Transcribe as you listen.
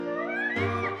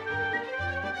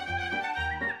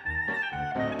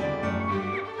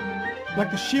I'd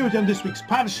like to share with you on this week's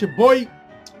Parasha Boy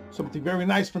something very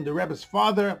nice from the Rebbe's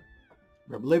father,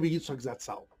 Rebbe Levi Yitzchak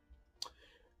Zatzal.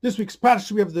 This week's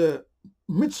Parasha, we have the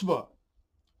mitzvah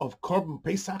of Korban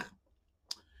Pesach,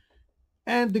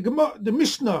 and the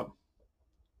Mishnah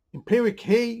in Perek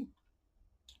Hey,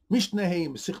 Mishnah Hey,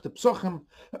 Mesichte Psochim,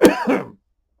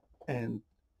 and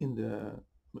in the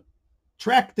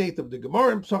tractate of the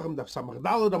Gemara in Psochim, Daf Samach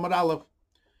Daled Amar Aleph,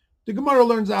 the Gemara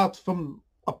learns out from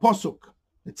a posuk.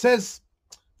 It says,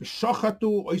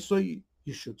 "V'shachatu oisoi,"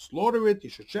 you should slaughter it, you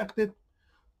should shecht it.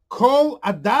 Kol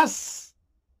adas,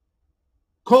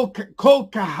 kol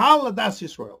kahal adas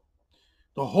Yisrael,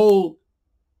 the whole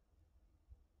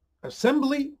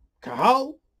assembly,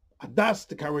 kahal adas,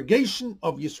 the congregation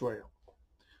of Yisrael.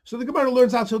 So the Gemara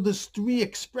learns out. So there's three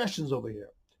expressions over here.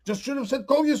 Just should have said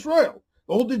kol Yisrael.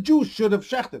 All the Jews should have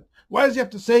shechted. Why does he have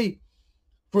to say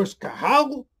first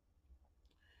kahal,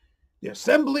 the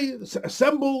assembly,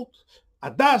 assembled,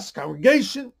 adas,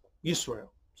 congregation, Yisrael?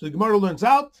 So the Gemara learns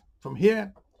out from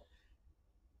here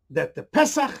that the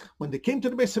Pesach, when they came to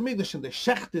the Beis Hamikdash and they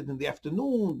shechted in the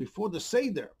afternoon before the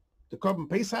Seder, the Korban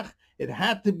Pesach, it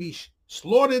had to be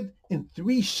slaughtered in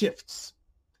 3 shifts.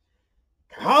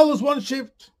 Kahal is 1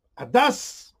 shift,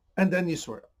 adas, and then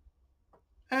Yisrael.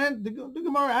 And the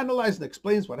Gemara analyzes and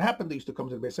explains what happened. They used to come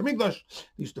to the Beis Hamikdash,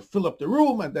 they used to fill up the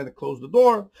room, and then close the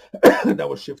door. That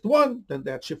was shift 1, then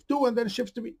they had shift 2, and then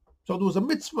shift 3. So there was a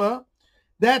mitzvah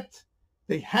that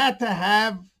they had to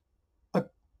have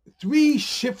 3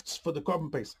 shifts for the Korban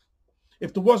Pesach.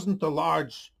 If there wasn't a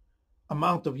large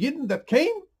amount of Yidden that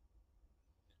came,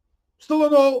 still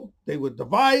in all, they would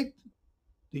divide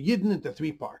the Yidden into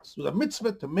 3 parts. It was a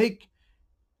mitzvah to make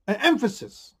an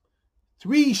emphasis.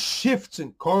 3 shifts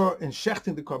in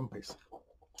shechting the Korban Pesach.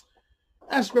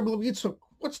 Ask Rebbe Levi Yitzchak,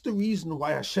 what's the reason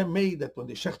why Hashem made that when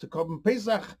they shecht the Korban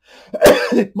Pesach,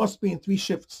 it must be in 3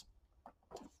 shifts?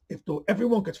 If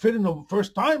everyone could fit in the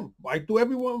first time, why do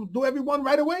everyone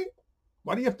right away?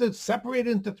 Why do you have to separate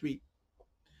it into 3?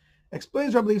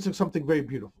 Explains Rebbe Levi Yitzchak something very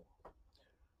beautiful.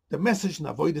 The message in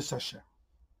Avodas Hashem.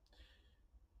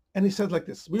 And he says like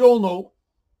this: we all know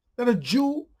that a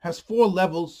Jew has 4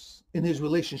 levels in his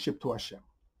relationship to Hashem.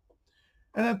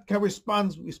 And that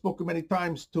corresponds, we spoke many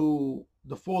times, to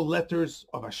the 4 letters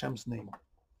of Hashem's name.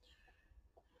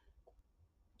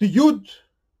 The Yud,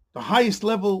 the highest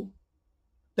level,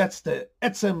 that's the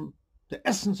etzem, the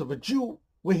essence of a Jew,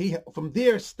 where from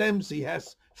there stems he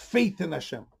has faith in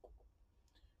Hashem.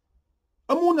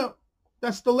 Amunah,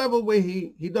 that's the level where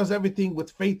he does everything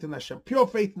with faith in Hashem, pure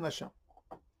faith in Hashem.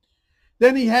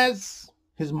 Then he has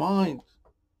his mind,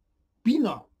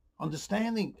 Bina,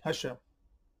 understanding Hashem.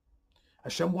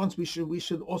 Hashem wants we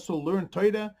should also learn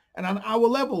Torah, and on our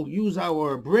level use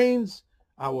our brains,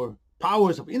 our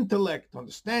powers of intellect,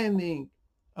 understanding,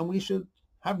 and we should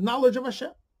have knowledge of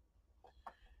Hashem.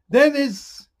 Then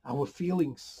is our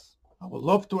feelings, our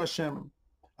love to Hashem,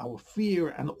 our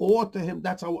fear and awe to Him.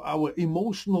 That's our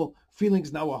emotional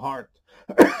feelings in our heart.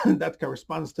 That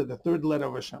corresponds to the 3rd letter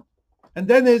of Hashem. And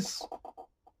then is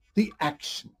the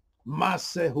action,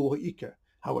 Maaseh hu ha'ikar,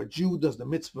 how a Jew does the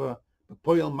mitzvah, the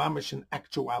poyel mamash in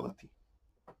actuality.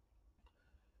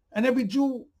 And every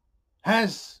Jew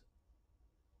has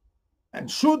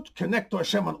and should connect to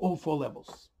Hashem on all 4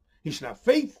 levels. He should have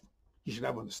faith, he should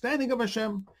have understanding of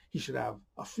Hashem, he should have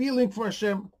a feeling for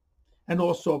Hashem, and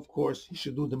also, of course, he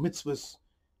should do the mitzvahs,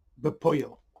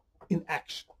 bepoyel, in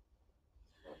action.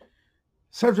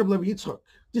 Says Rebbe Levi Yitzchak,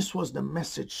 this was the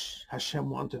message Hashem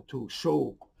wanted to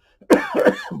show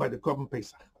by the Korban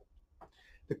Pesach.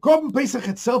 The Korban Pesach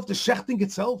itself, the shechting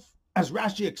itself, as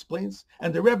Rashi explains,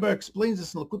 and the Rebbe explains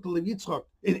this in Lekutei Levi Yitzchak,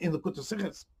 in Lekutei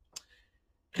Sichos,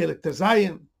 Chelik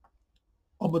Tezayin,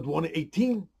 Amud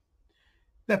 118,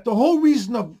 that the whole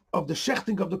reason of the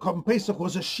shechting of the Korban Pesach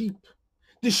was a sheep.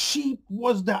 The sheep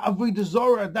was the Avodah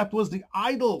Zarah, that was the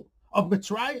idol of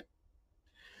Mitzrayim.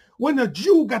 When a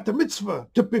Jew got the mitzvah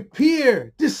to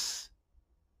prepare this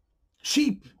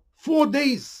sheep 4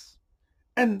 days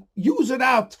and use it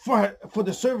out for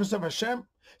the service of Hashem,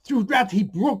 through that he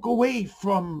broke away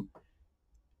from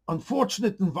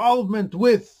unfortunate involvement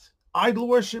with idol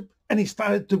worship, and he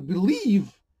started to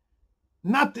believe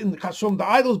not in the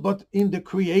idols, but in the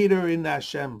Creator, in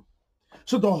Hashem.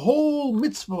 So the whole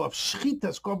mitzvah of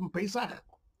Shchitas Korban Pesach,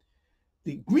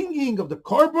 the bringing of the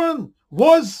Korban,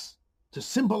 was to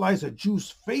symbolize a Jew's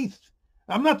faith.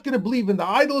 I'm not going to believe in the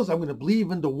idols, I'm going to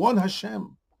believe in the one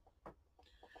Hashem.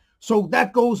 So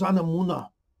that goes on Amunah,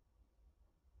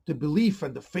 the belief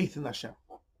and the faith in Hashem.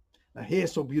 Now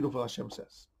here's so beautiful Hashem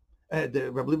says.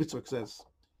 The Rebbe Levi Yitzchak says,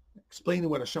 explaining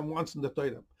what Hashem wants in the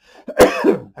Torah.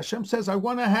 Hashem says, I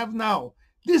want to have now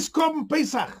this Korban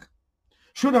Pesach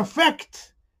should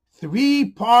affect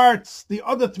three parts, the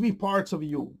other three parts of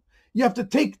you. You have to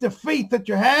take the faith that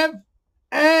you have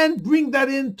and bring that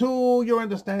into your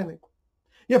understanding.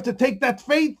 You have to take that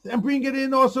faith and bring it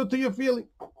in also to your feeling.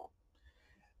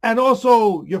 And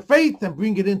also your faith and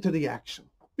bring it into the action.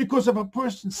 Because if a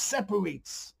person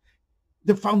separates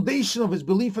the foundation of his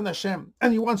belief in Hashem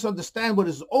and he wants to understand with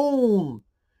his own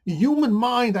human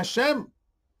mind Hashem,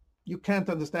 you can't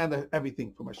understand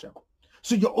everything from Hashem.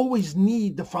 So you always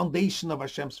need the foundation of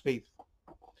Hashem's faith.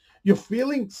 Your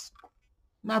feelings,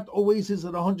 not always is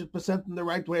it 100% in the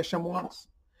right way Hashem wants.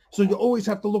 So you always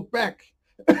have to look back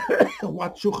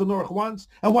what Shulchan Aruch wants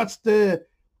and what's the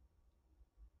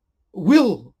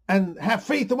will, and have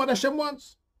faith in what Hashem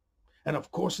wants. And of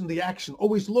course in the action,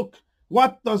 always look,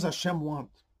 what does Hashem want?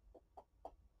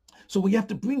 So we have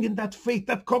to bring in that faith,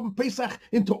 that Korban Pesach,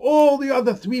 into all the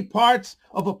other three parts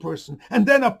of a person. And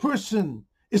then a person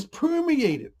is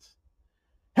permeated,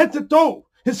 head to toe,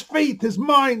 his faith, his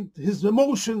mind, his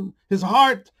emotion, his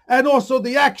heart, and also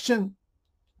the action,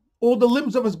 all the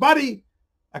limbs of his body,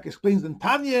 like explains in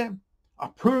Tanya, are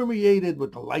permeated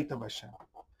with the light of Hashem.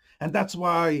 And that's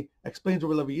why, explains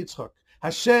Rabbi Levi Yitzchak,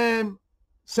 Hashem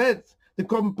said the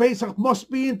Korban Pesach must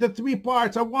be into three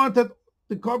parts. I wanted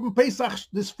the Korban Pesach,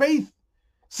 this faith,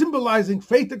 symbolizing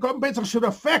faith, the Korban Pesach should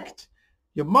affect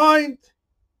your mind,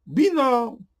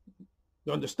 Bina,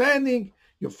 your understanding,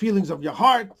 your feelings of your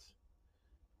heart,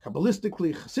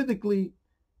 Kabbalistically, Chassidically,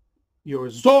 your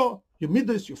Zoh, your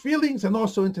Midas, your feelings, and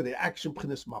also into the action,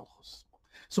 P'chinas Malchus.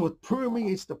 So it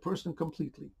permeates the person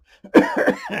completely.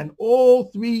 And all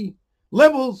three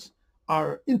levels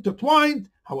are intertwined,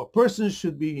 how a person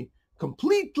should be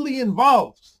completely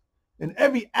involved in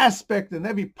every aspect and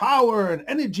every power and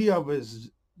energy of his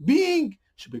being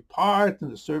should be part in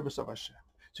the service of Hashem.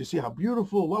 So you see how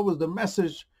beautiful, what was the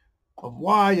message of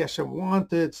why Hashem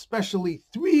wanted especially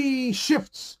three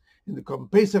shifts in the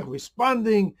Korban Pesach,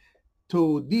 responding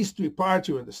to these three parts,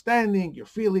 your understanding, your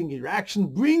feeling, your action,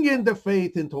 bring in the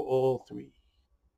faith into all three.